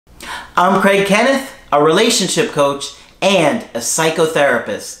I'm Kenneth, a relationship coach and a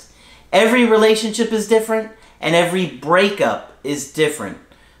psychotherapist. Every relationship is different and every breakup is different.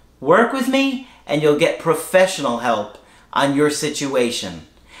 Work with me and you'll get professional help on your situation.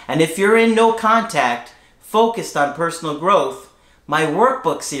 And if you're in no contact, focused on personal growth, my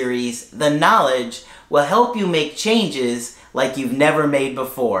workbook series, The Knowledge, will help you make changes like you've never made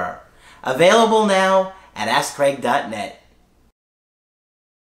before. Available now at AskCraig.net.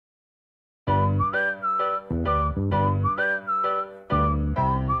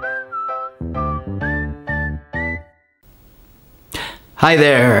 Hi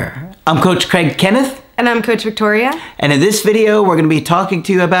there, I'm Coach Kenneth. And I'm Coach Victoria. And in this video, we're going to be talking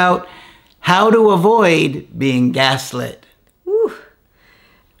to you about how to avoid being gaslit. Woo.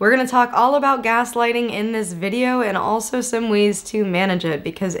 We're going to talk all about gaslighting in this video and also some ways to manage it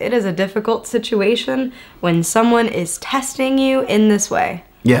because it is a difficult situation when someone is testing you in this way.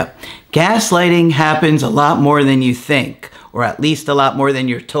 Yeah, gaslighting happens a lot more than you think, or at least a lot more than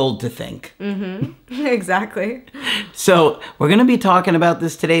you're told to think. Mm-hmm. Exactly. So we're going to be talking about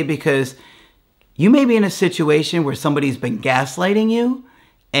this today because you may be in a situation where somebody's been gaslighting you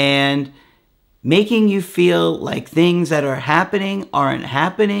and making you feel like things that are happening aren't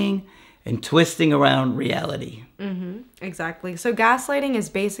happening and twisting around reality. Mm-hmm. Exactly. So gaslighting is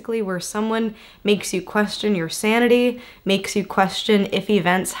basically where someone makes you question your sanity, makes you question if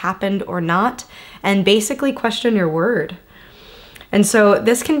events happened or not, and basically question your word. And so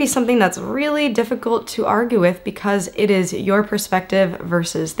this can be something that's really difficult to argue with because it is your perspective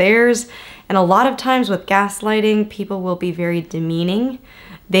versus theirs. And a lot of times with gaslighting, people will be very demeaning.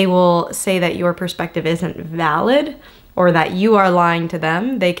 They will say that your perspective isn't valid or that you are lying to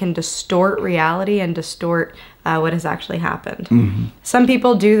them. They can distort reality and distort what has actually happened. Mm-hmm. Some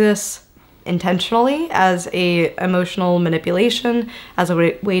people do this intentionally as a emotional manipulation, as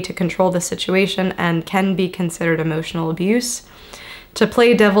a way to control the situation, and can be considered emotional abuse. To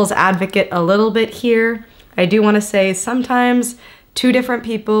play devil's advocate a little bit here, I do want to say sometimes two different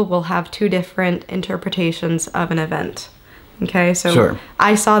people will have two different interpretations of an event. Okay, so sure.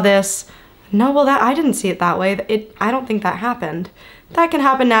 I saw this. No, well, I didn't see it that way. I don't think that happened. That can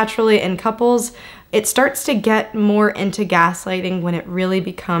happen naturally in couples. It starts to get more into gaslighting when it really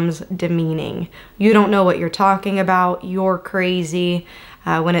becomes demeaning. You don't know what you're talking about. You're crazy.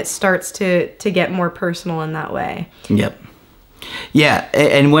 When it starts to get more personal in that way. Yep. Yeah,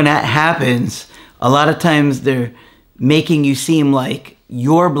 and when that happens, a lot of times they're making you seem like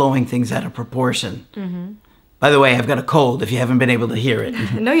you're blowing things out of proportion. Mm-hmm. By the way, I've got a cold if you haven't been able to hear it.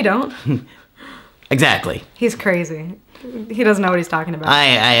 No, you don't. Exactly. He's crazy. He doesn't know what he's talking about.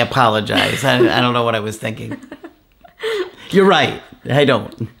 I apologize. I don't know what I was thinking. You're right. I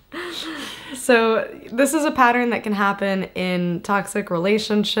don't. So this is a pattern that can happen in toxic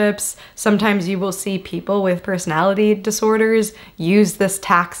relationships. Sometimes you will see people with personality disorders use this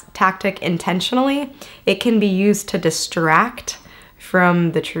tactic intentionally. It can be used to distract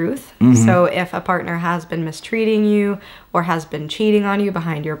from the truth. Mm-hmm. So if a partner has been mistreating you or has been cheating on you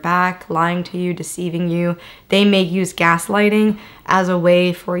behind your back, lying to you, deceiving you, they may use gaslighting as a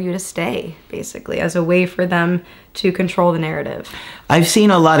way for you to stay, basically, as a way for them to control the narrative. I've seen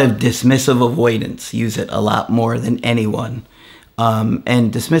a lot of dismissive avoidance use it a lot more than anyone.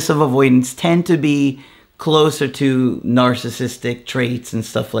 And dismissive avoidance tend to be closer to narcissistic traits and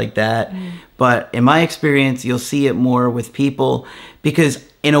stuff like that. Mm. But in my experience, you'll see it more with people because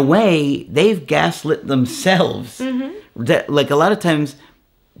in a way, they've gaslit themselves. Mm-hmm. Like a lot of times,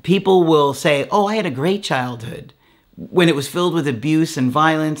 people will say, oh, I had a great childhood, when it was filled with abuse and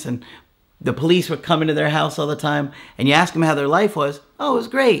violence and the police were coming to their house all the time. And you ask them how their life was, oh, it was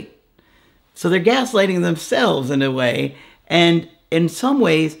great. So they're gaslighting themselves in a way. And in some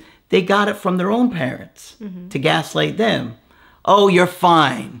ways, they got it from their own parents to gaslight them. Oh, you're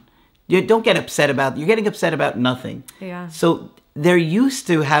fine. You don't get upset about, you're getting upset about nothing. Yeah. So they're used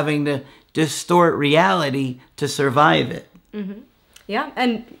to having to distort reality to survive it. Mm-hmm. Yeah,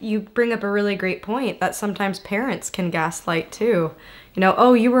 and you bring up a really great point that sometimes parents can gaslight too. You know,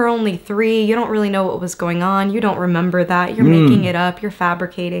 oh, you were only 3. You don't really know what was going on. You don't remember that. You're making it up. You're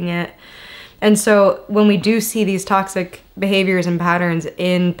fabricating it. And so when we do see these toxic behaviors and patterns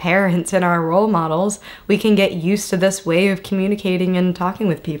in parents and our role models, we can get used to this way of communicating and talking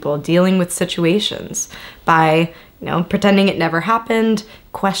with people, dealing with situations by, pretending it never happened,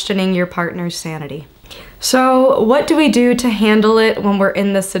 questioning your partner's sanity. So what do we do to handle it when we're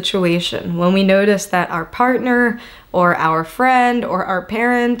in this situation? When we notice that our partner or our friend or our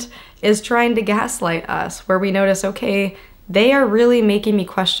parent is trying to gaslight us, where we notice, okay, they are really making me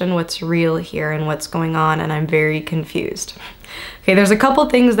question what's real here and what's going on, and I'm very confused. Okay, there's a couple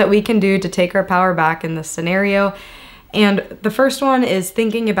things that we can do to take our power back in this scenario. And the first one is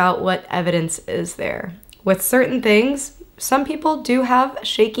thinking about what evidence is there. With certain things, some people do have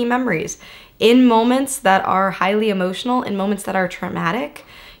shaky memories. In moments that are highly emotional, in moments that are traumatic,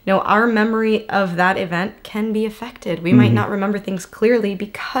 our memory of that event can be affected. We might not remember things clearly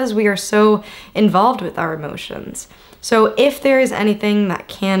because we are so involved with our emotions. So if there is anything that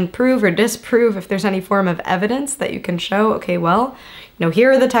can prove or disprove, if there's any form of evidence that you can show, okay, well,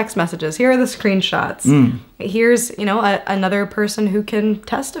 here are the text messages, here are the screenshots. Here's, another person who can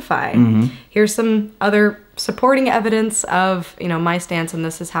testify. Here's some other supporting evidence of, my stance, and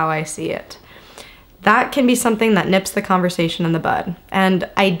this is how I see it. That can be something that nips the conversation in the bud. And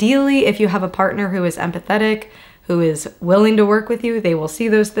ideally, if you have a partner who is empathetic, who is willing to work with you, they will see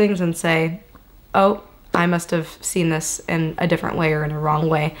those things and say, oh, I must have seen this in a different way or in a wrong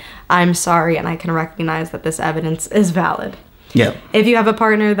way. I'm sorry, and I can recognize that this evidence is valid. Yeah. If you have a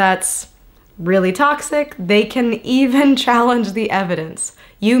partner that's really toxic, they can even challenge the evidence.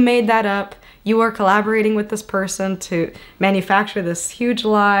 You made that up. You are collaborating with this person to manufacture this huge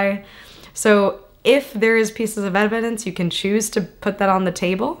lie. So if there is pieces of evidence, you can choose to put that on the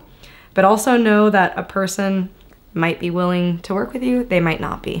table, but also know that a person might be willing to work with you, they might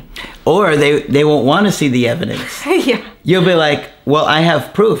not be. Or they won't want to see the evidence. Yeah. You'll be like, well, I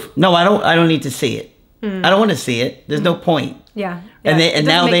have proof. No, I don't need to see it. I don't want to see it. There's no point. Yeah. And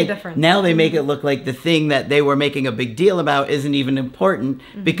now they make it look like the thing that they were making a big deal about isn't even important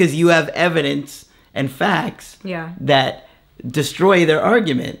because you have evidence and facts that destroy their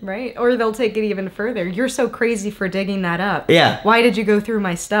argument. Right. Or they'll take it even further. You're so crazy for digging that up. Yeah. Why did you go through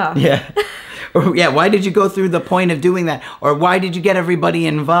my stuff? Yeah. Or why did you go through the point of doing that? Or why did you get everybody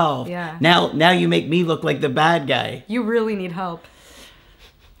involved? Yeah. Now you make me look like the bad guy. You really need help.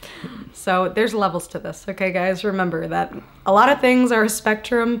 So there's levels to this, okay, guys? Remember that a lot of things are a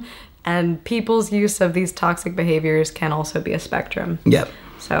spectrum, and people's use of these toxic behaviors can also be a spectrum. Yep.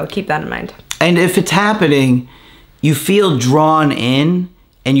 So keep that in mind. And if it's happening, you feel drawn in,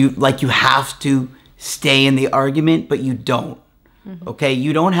 and you have to stay in the argument, but you don't. Okay?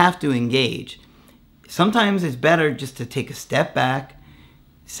 You don't have to engage. Sometimes it's better just to take a step back,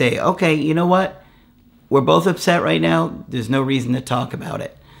 say, okay, you know what? We're both upset right now. There's no reason to talk about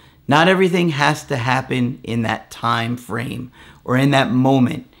it. Not everything has to happen in that time frame or in that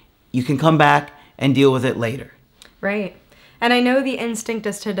moment. You can come back and deal with it later. Right. And I know the instinct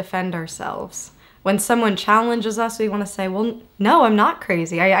is to defend ourselves. When someone challenges us, we want to say, well, no, I'm not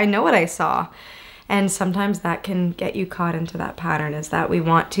crazy. I know what I saw. And sometimes that can get you caught into that pattern, is that we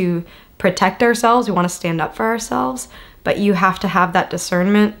want to protect ourselves. We want to stand up for ourselves. But you have to have that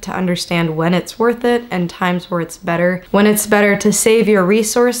discernment to understand when it's worth it and times where it's better. When it's better to save your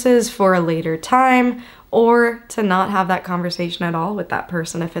resources for a later time, or to not have that conversation at all with that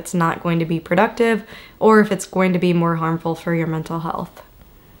person if it's not going to be productive or if it's going to be more harmful for your mental health.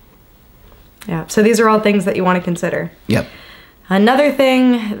 Yeah, so these are all things that you want to consider. Yep. Another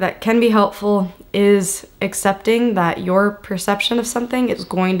thing that can be helpful is accepting that your perception of something is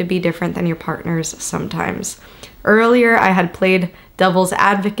going to be different than your partner's sometimes. Earlier, I had played devil's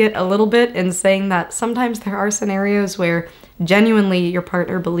advocate a little bit in saying that sometimes there are scenarios where genuinely your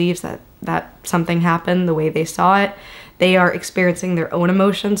partner believes that something happened the way they saw it. They are experiencing their own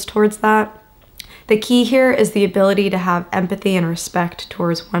emotions towards that. The key here is the ability to have empathy and respect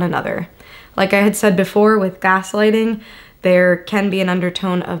towards one another. Like I had said before with gaslighting, there can be an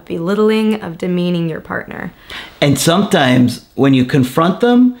undertone of belittling, of demeaning your partner. And sometimes when you confront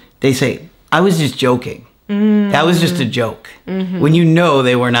them, they say, I was just joking. That was just a joke. When you know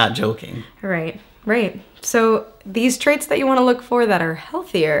they were not joking. Right. So these traits that you want to look for that are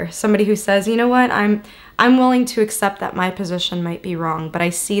healthier, somebody who says, you know what, I'm willing to accept that my position might be wrong, but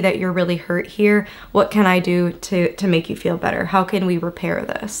I see that you're really hurt here. What can I do to make you feel better? How can we repair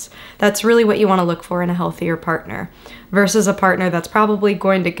this? That's really what you want to look for in a healthier partner, versus a partner that's probably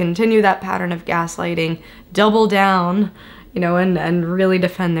going to continue that pattern of gaslighting, double down, and really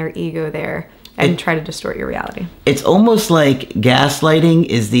defend their ego there. And try to distort your reality. It's almost like gaslighting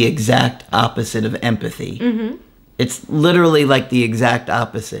is the exact opposite of empathy. It's literally like the exact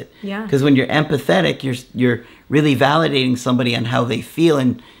opposite. Yeah. Because when you're empathetic, you're really validating somebody on how they feel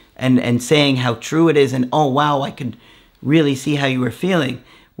and saying how true it is, and oh wow, I can really see how you were feeling.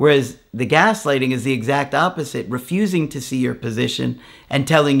 Whereas the gaslighting is the exact opposite, refusing to see your position and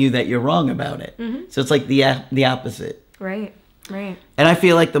telling you that you're wrong about it. So it's like the opposite. Right. And I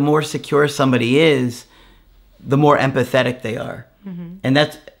feel like the more secure somebody is, the more empathetic they are. And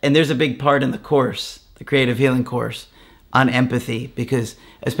there's a big part in the course, the creative healing course, on empathy, because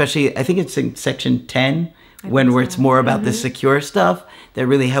especially, I think it's in section 10, where it's more about the secure stuff, that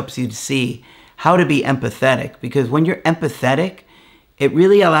really helps you to see how to be empathetic. Because when you're empathetic, it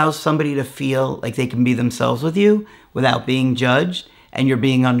really allows somebody to feel like they can be themselves with you without being judged, and you're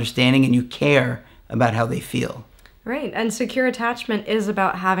being understanding and you care about how they feel. Right, and secure attachment is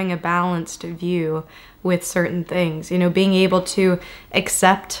about having a balanced view with certain things, you know, being able to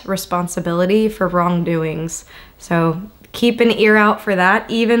accept responsibility for wrongdoings. So keep an ear out for that,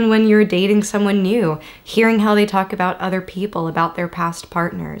 even when you're dating someone new, hearing how they talk about other people, about their past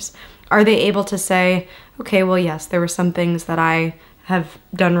partners. Are they able to say, okay, well, yes, there were some things that I have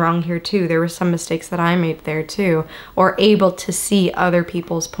done wrong here too. There were some mistakes that I made there too, or able to see other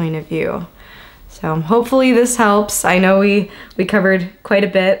people's point of view. So hopefully this helps. I know we covered quite a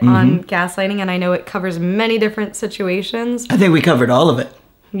bit on gaslighting, and I know it covers many different situations. I think we covered all of it.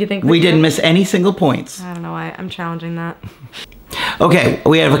 You think we didn't miss any single points? I don't know why. I'm challenging that. Okay,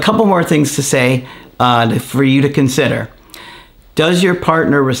 we have a couple more things to say for you to consider. Does your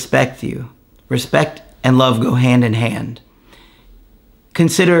partner respect you? Respect and love go hand in hand.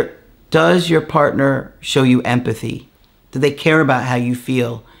 Consider, does your partner show you empathy? Do they care about how you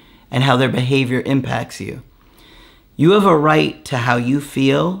feel and how their behavior impacts you? You have a right to how you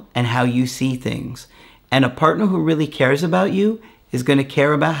feel and how you see things. And a partner who really cares about you is going to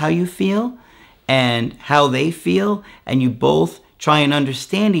care about how you feel and how they feel, and you both try and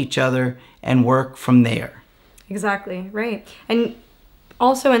understand each other and work from there. Exactly, right. And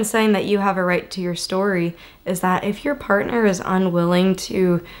also in saying that you have a right to your story is that if your partner is unwilling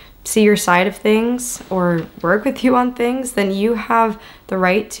to see your side of things or work with you on things, then you have the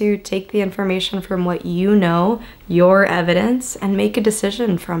right to take the information from what you know, your evidence, and make a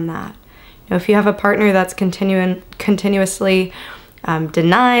decision from that. You know, if you have a partner that's continuously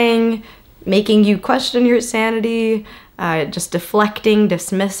denying, making you question your sanity, just deflecting,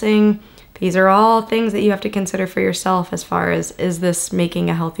 dismissing, these are all things that you have to consider for yourself as far as, is this making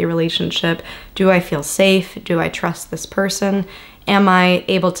a healthy relationship? Do I feel safe? Do I trust this person? Am I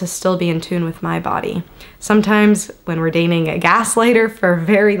able to still be in tune with my body? Sometimes when we're dating a gaslighter for a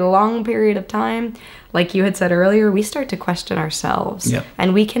very long period of time, like you had said earlier, we start to question ourselves. Yep.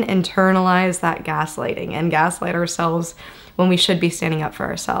 And we can internalize that gaslighting and gaslight ourselves when we should be standing up for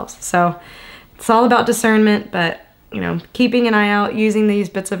ourselves. So it's all about discernment, but you know, keeping an eye out, using these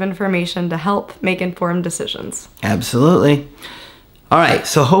bits of information to help make informed decisions. Absolutely. All right,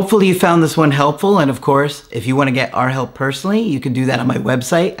 so hopefully you found this one helpful. And of course, if you want to get our help personally, you can do that on my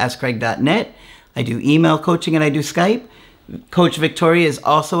website, askcraig.net. I do email coaching and I do Skype. Coach Victoria is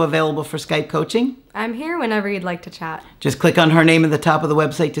also available for Skype coaching. I'm here whenever you'd like to chat. Just click on her name at the top of the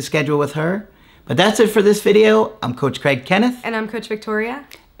website to schedule with her. But that's it for this video. I'm Coach Craig Kenneth. And I'm Coach Victoria.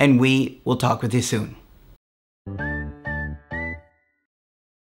 And we will talk with you soon.